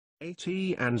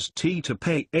AT&T to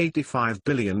pay $85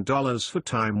 billion for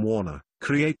Time Warner,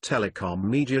 create telecom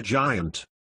media giant.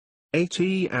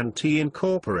 AT&T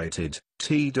Incorporated,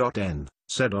 T.N.,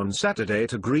 said on Saturday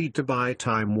it agreed to buy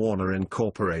Time Warner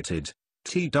Incorporated,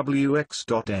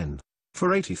 TWX.N, for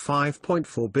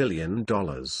 $85.4 billion,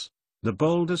 the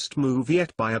boldest move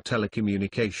yet by a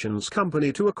telecommunications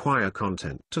company to acquire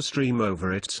content to stream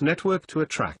over its network to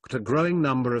attract a growing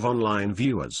number of online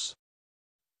viewers.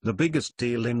 The biggest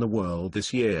deal in the world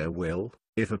this year will,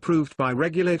 if approved by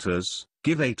regulators,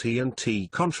 give AT&T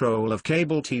control of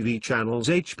cable TV channels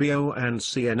HBO and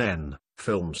CNN,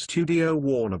 film studio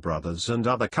Warner Bros. And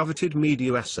other coveted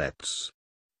media assets.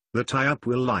 The tie-up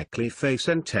will likely face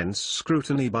intense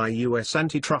scrutiny by U.S.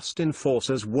 antitrust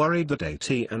enforcers worried that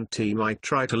AT&T might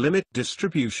try to limit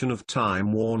distribution of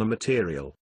Time Warner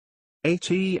material.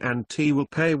 AT&T will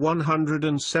pay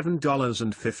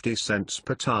 $107.50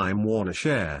 per Time Warner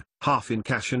share, half in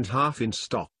cash and half in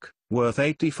stock, worth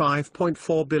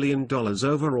 $85.4 billion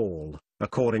overall,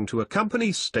 according to a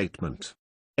company statement.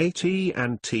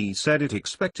 AT&T said it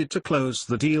expected to close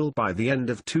the deal by the end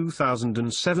of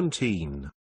 2017.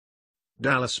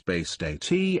 Dallas-based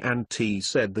AT&T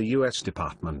said the U.S.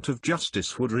 Department of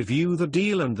Justice would review the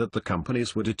deal and that the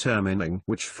companies were determining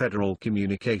which Federal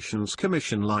Communications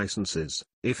Commission licenses,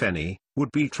 if any,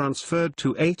 would be transferred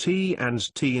to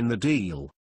AT&T in the deal.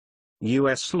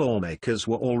 U.S. lawmakers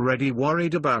were already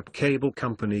worried about cable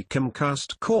company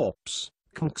Comcast Corp.'s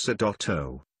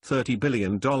 $30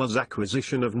 billion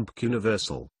acquisition of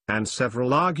Universal, and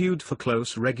several argued for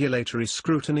close regulatory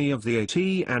scrutiny of the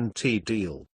AT&T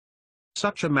deal.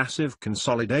 Such a massive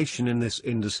consolidation in this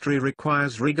industry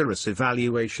requires rigorous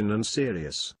evaluation and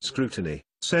serious scrutiny,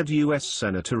 said U.S.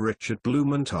 Senator Richard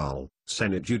Blumenthal,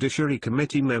 Senate Judiciary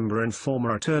Committee member and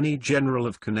former Attorney General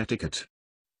of Connecticut.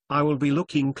 I will be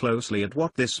looking closely at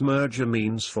what this merger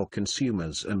means for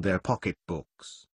consumers and their pocketbooks.